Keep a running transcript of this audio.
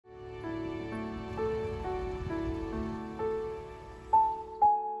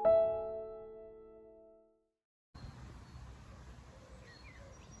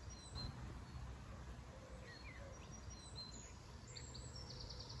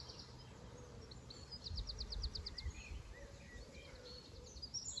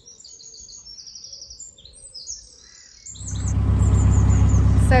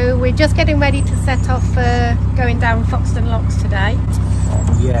we're just getting ready to set off for going down Foxton Locks today.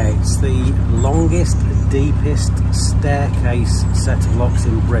 Yeah, it's the longest, deepest staircase set of locks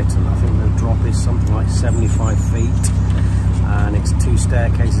in Britain. I think the drop is something like 75 feet, and it's 2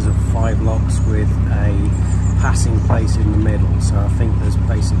 staircases of 5 locks with a passing place in the middle. So I think there's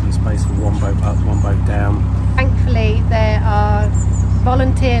basically space for 1 boat up, 1 boat down. Thankfully there are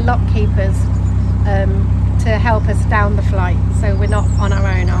volunteer lock keepers to help us down the flight, so we're not on our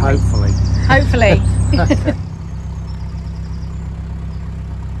own, are we? Hopefully. Hopefully.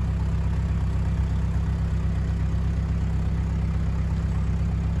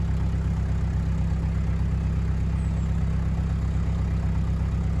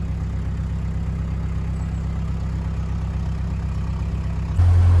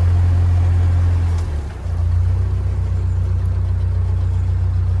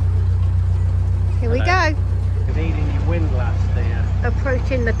 Here we go. Needing your windlass there.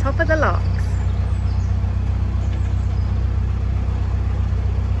 Approaching the top of the locks.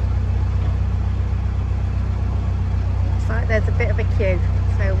 Looks like there's a bit of a queue,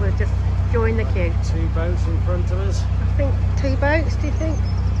 so we'll just join the queue. 2 boats in front of us. I think 2 boats, do you think?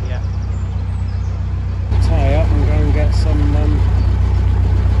 Yeah. Tie up and go and get some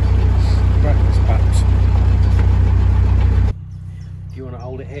breakfast packs. If you want to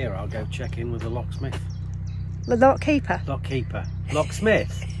hold it here, I'll go check in with the locksmith. The lock keeper? Lockkeeper.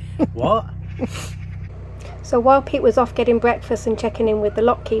 Locksmith? What? So while Pete was off getting breakfast and checking in with the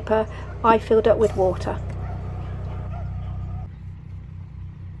lock keeper, I filled up with water.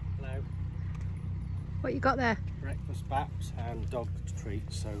 Hello. What you got there? Breakfast baps and dog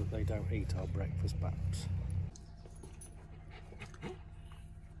treats so they don't eat our breakfast baps.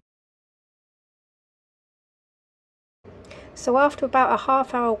 So after about a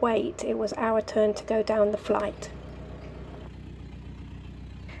half-hour wait, it was our turn to go down the flight.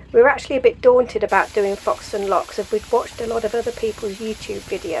 We were actually a bit daunted about doing Foxton Locks, as we'd watched a lot of other people's YouTube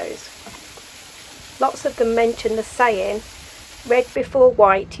videos. Lots of them mention the saying, red before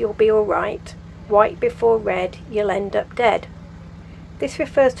white, you'll be alright, white before red, you'll end up dead. This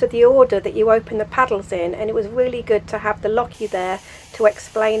refers to the order that you open the paddles in, and it was really good to have the locky there to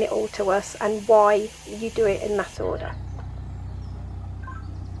explain it all to us and why you do it in that order.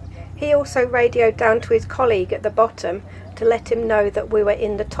 He also radioed down to his colleague at the bottom to let him know that we were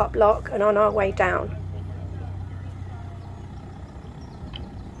in the top lock and on our way down.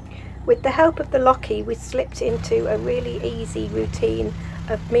 With the help of the locky, we slipped into a really easy routine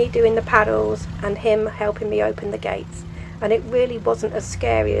of me doing the paddles and him helping me open the gates, and it really wasn't as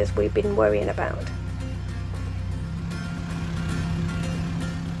scary as we've been worrying about.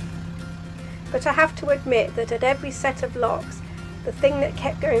 But I have to admit that at every set of locks, the thing that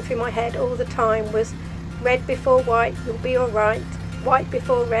kept going through my head all the time was red before white, you'll be alright, white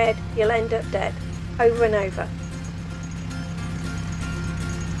before red, you'll end up dead, over and over.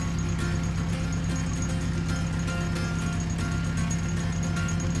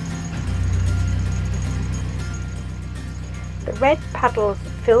 The red paddles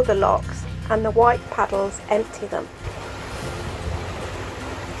fill the locks and the white paddles empty them.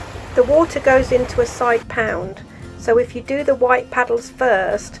 The water goes into a side pound, so if you do the white paddles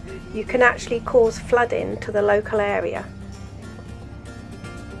first, you can actually cause flooding to the local area.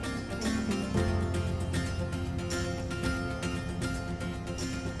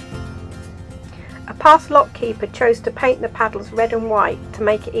 A past lock keeper chose to paint the paddles red and white to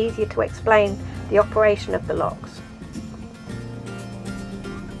make it easier to explain the operation of the locks.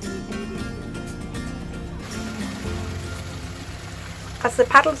 As the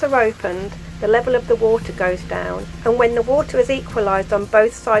paddles are opened, the level of the water goes down, and when the water is equalised on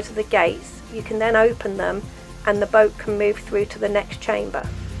both sides of the gates, you can then open them and the boat can move through to the next chamber.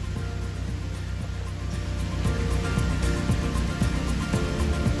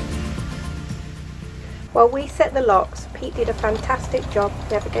 While we set the locks, Pete did a fantastic job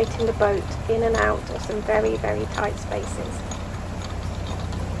navigating the boat in and out of some very, very tight spaces.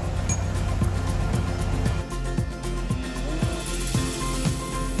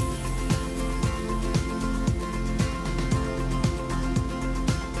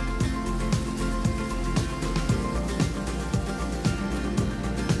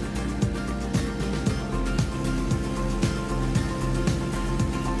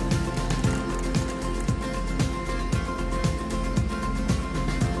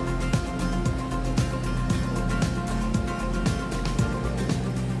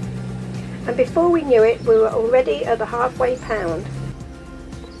 And before we knew it, we were already at the halfway pound.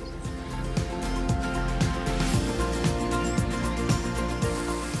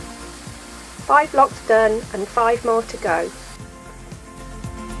 Five locks done and 5 more to go.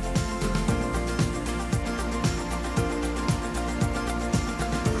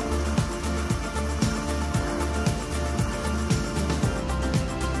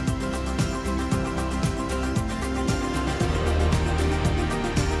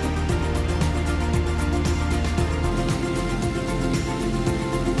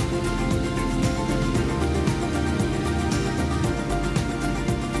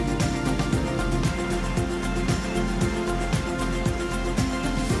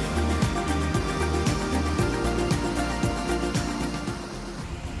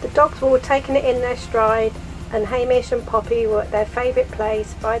 dogs were all taking it in their stride, and Hamish and Poppy were at their favourite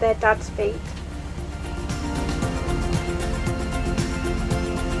place by their dad's feet.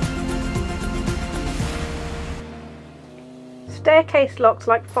 Staircase locks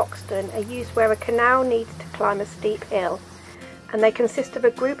like Foxton are used where a canal needs to climb a steep hill, and they consist of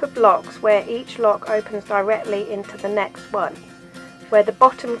a group of locks where each lock opens directly into the next one, where the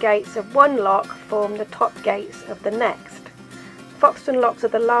bottom gates of one lock form the top gates of the next. Foxton locks are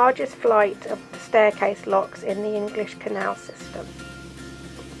the largest flight of staircase locks in the English canal system.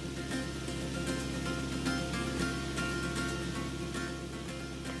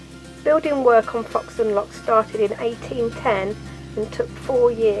 Building work on Foxton Locks started in 1810 and took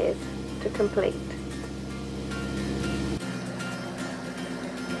 4 years to complete.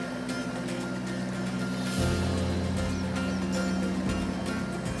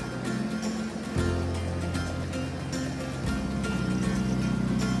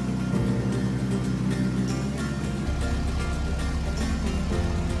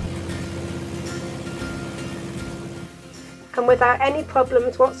 And without any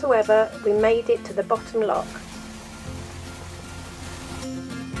problems whatsoever, we made it to the bottom lock.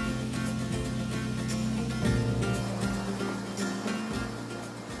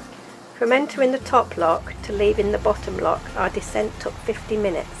 From entering the top lock to leaving the bottom lock, our descent took 50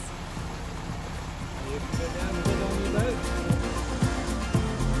 minutes.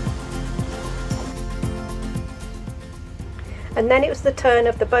 And then it was the turn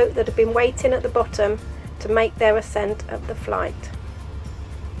of the boat that had been waiting at the bottom to make their ascent of the flight.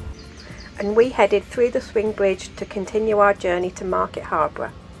 And we headed through the swing bridge to continue our journey to Market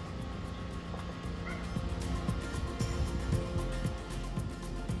Harborough.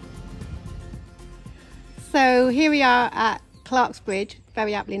 So here we are at Clark's Bridge,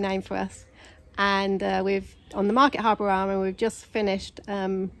 very aptly named for us, and we've on the Market Harborough arm, and we've just finished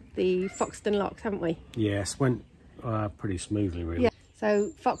the Foxton Locks, haven't we? Yes, went pretty smoothly really. Yeah.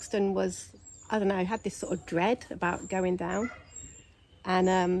 So Foxton was, I don't know, had this sort of dread about going down,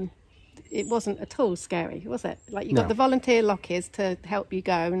 and it wasn't at all scary, was it? Like you got the volunteer lockies to help you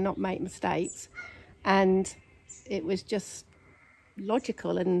go and not make mistakes, and it was just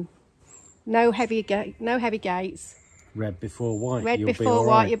logical, and no heavy gates. Red before white. Red before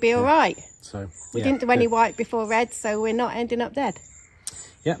white, you'll be all right. So we didn't do any white before red, so we're not ending up dead.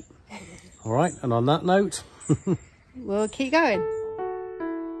 Yep. All right, and on that note, we'll keep going.